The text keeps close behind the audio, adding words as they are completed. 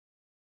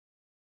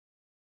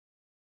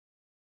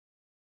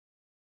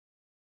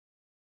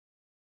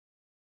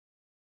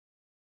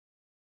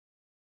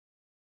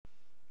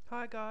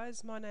Hi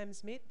guys, my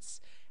name's Mitz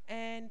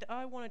and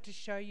I wanted to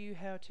show you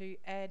how to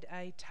add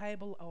a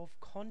table of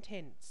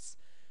contents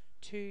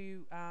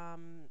to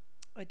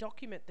a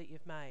document that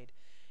you've made.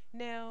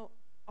 Now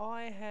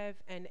I have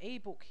an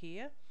ebook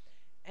here,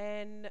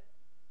 and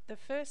the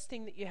first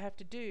thing that you have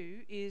to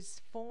do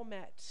is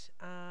format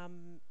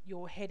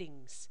your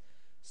headings.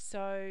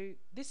 So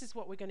this is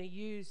what we're going to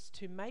use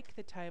to make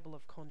the table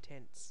of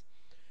contents.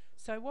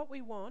 So what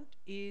we want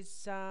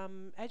is,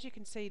 as you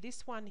can see,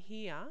 this one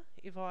here,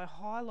 if I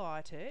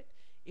highlight it,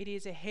 it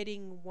is a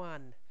heading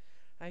 1.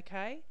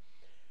 Okay.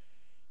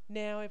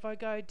 Now if I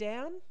go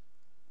down,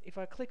 if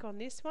I click on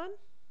this one,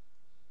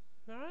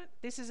 alright,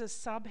 this is a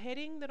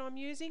subheading that I'm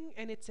using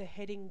and it's a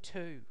heading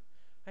 2.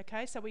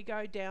 Okay, so we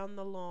go down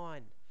the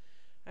line.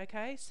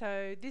 Okay,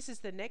 so this is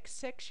the next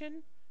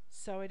section,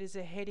 so it is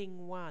a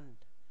heading 1.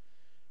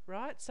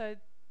 Right, so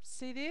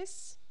see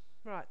this?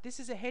 Right, this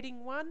is a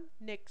heading 1,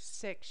 next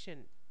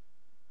section.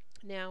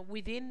 Now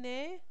within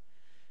there,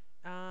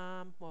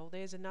 well,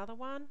 there's another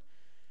one.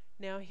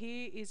 Now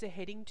here is a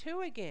heading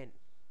 2 again.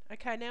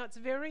 Okay, now it's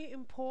very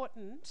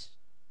important,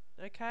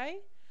 okay,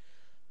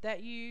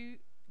 that you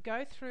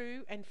go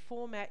through and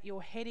format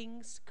your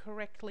headings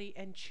correctly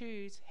and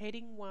choose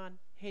heading 1,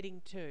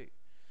 heading 2.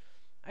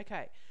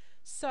 Okay,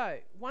 so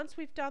once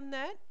we've done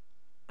that,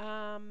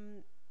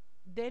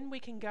 then we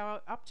can go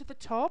up to the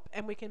top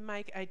and we can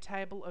make a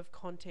table of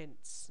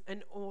contents,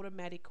 an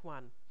automatic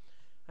one.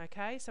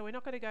 Okay, so we're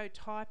not going to go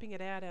typing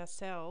it out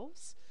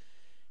ourselves.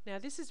 Now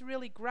this is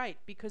really great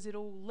because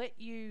it'll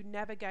let you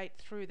navigate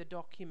through the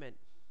document.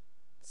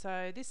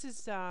 So this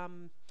is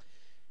going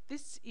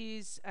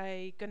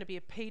to be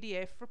a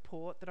PDF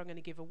report that I'm going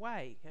to give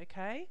away.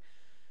 Okay,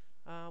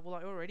 well,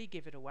 I already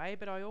give it away,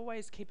 but I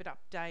always keep it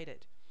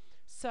updated.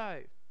 So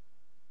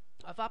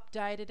I've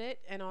updated it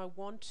and I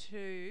want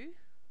to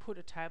put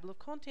a table of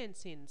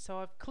contents in. So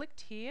I've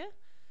clicked here,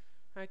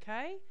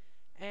 okay,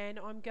 and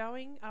I'm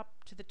going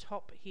up to the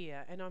top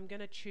here and I'm going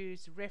to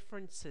choose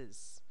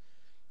references,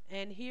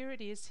 and here it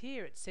is.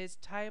 Here it says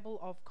table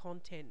of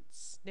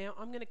contents. Now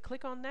I'm going to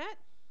click on that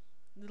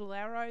little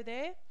arrow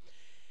there.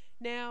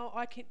 Now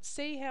I can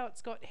see how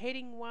it's got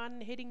heading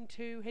 1, heading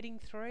 2, heading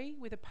 3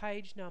 with a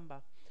page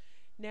number.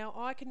 Now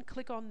I can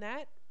click on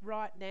that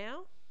right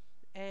now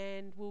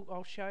and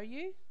I'll show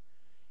you.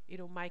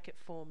 It'll make it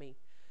for me.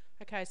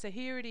 Okay, so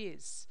here it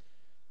is.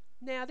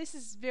 Now this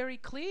is very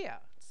clear.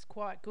 It's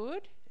quite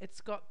good. It's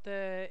got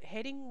the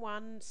heading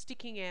 1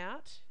 sticking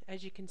out,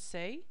 as you can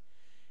see.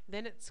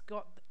 Then it's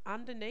got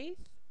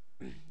underneath,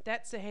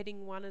 that's a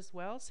heading 1 as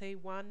well. See,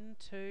 1,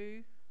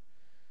 2,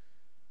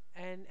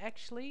 and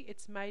actually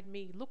it's made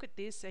me look at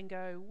this and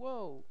go,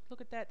 whoa,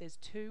 look at that, there's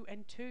 2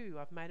 and 2.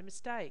 I've made a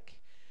mistake.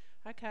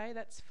 Okay,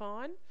 that's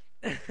fine.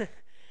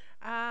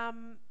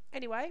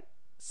 Anyway,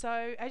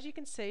 so as you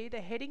can see,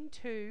 the heading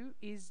 2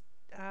 is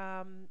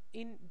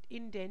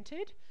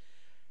indented,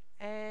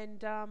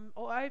 and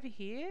over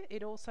here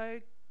it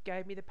also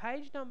gave me the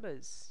page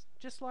numbers,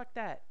 just like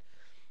that.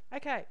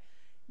 Okay,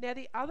 now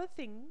the other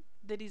thing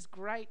that is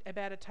great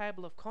about a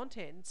table of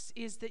contents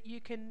is that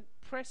you can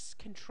press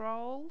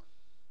Control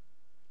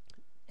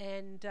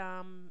and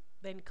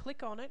then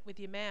click on it with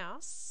your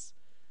mouse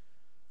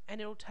and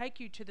it'll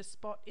take you to the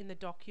spot in the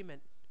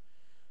document.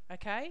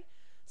 Okay,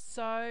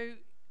 so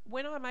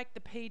when I make the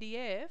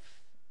PDF,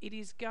 it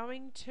is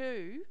going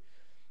to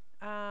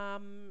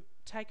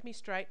take me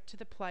straight to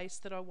the place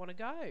that I want to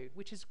go,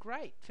 which is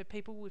great for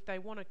people if they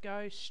want to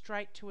go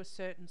straight to a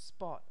certain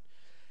spot.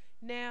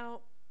 Now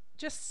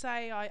just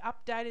say I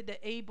updated the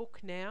ebook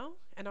now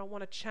and I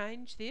want to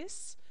change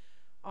this.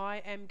 I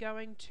am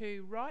going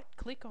to right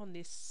click on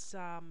this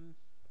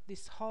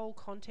this whole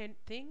content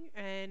thing,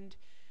 and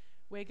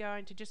we're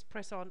going to just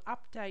press on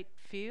update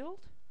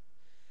field,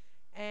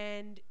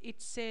 and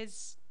it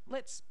says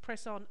let's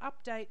press on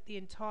update the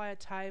entire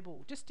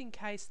table, just in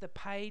case the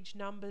page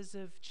numbers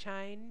have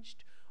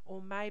changed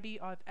or maybe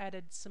I've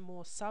added some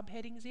more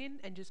subheadings in,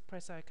 and just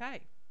press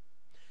OK.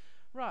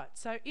 Right,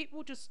 so it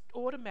will just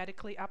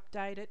automatically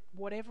update it,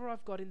 whatever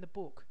I've got in the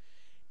book.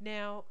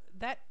 Now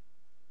that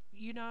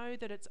you know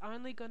that it's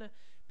only going to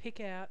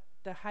pick out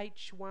the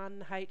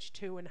H1,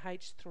 H2 and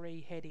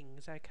H3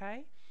 headings,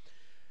 okay?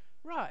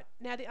 Right,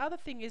 now the other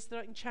thing is that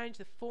I can change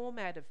the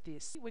format of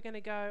this. We're going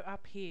to go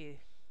up here,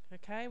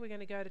 okay? We're going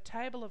to go to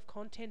table of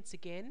contents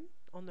again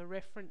on the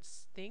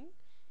reference thing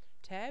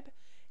tab,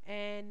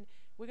 and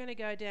we're going to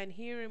go down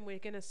here and we're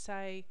going to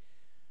say,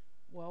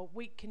 well,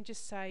 we can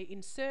just say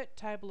insert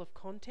table of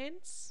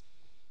contents,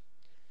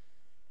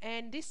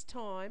 and this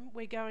time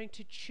we're going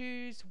to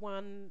choose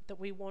one that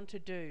we want to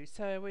do.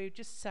 So we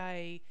just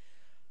say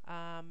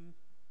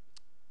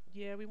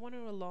yeah, we want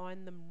to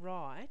align them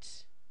right,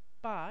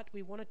 but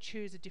we want to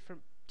choose a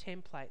different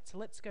template. So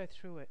let's go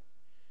through it.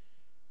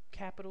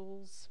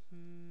 Capitals,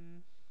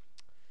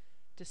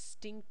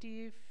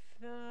 distinctive,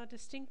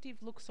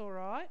 distinctive looks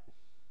alright.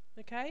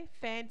 Okay,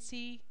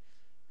 fancy,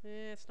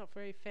 it's not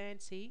very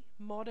fancy.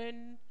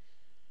 Modern,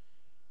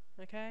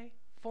 okay,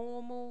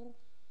 formal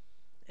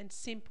and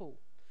simple.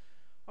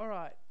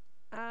 Alright,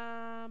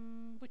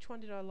 Which one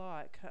did I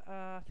like?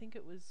 I think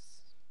it was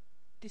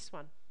this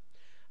one.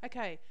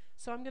 Okay,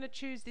 so I'm going to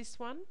choose this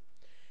one.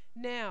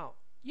 Now,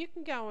 you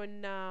can go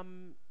and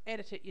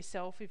edit it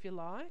yourself if you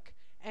like.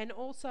 And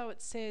also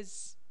it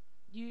says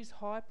use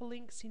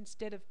hyperlinks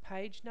instead of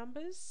page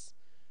numbers.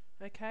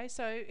 Okay,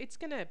 so it's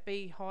going to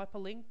be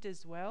hyperlinked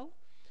as well.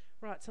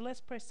 Right, so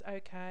let's press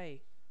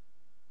OK.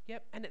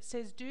 Yep, and it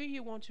says, do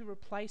you want to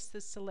replace the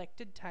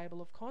selected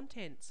table of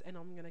contents? And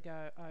I'm going to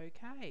go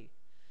OK.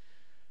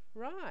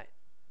 Right,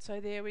 so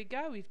there we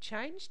go, we've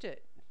changed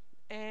it.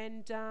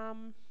 And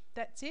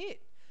that's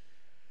it.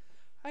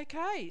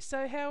 Okay,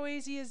 so how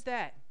easy is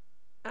that?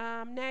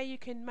 Now you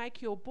can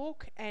make your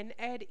book and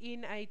add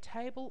in a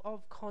table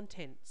of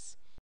contents.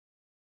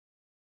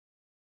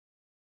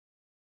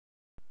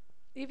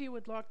 If you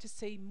would like to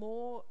see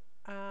more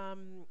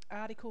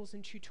articles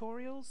and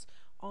tutorials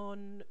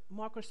on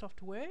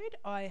Microsoft Word,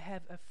 I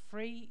have a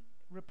free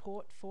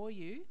report for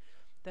you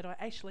that I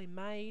actually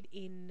made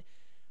in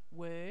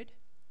Word,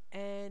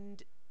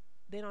 and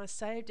then I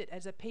saved it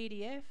as a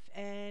PDF,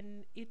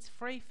 and it's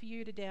free for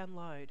you to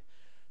download.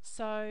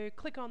 So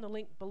click on the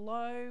link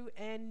below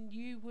and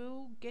you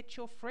will get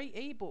your free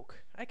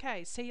ebook.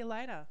 Okay, see you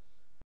later.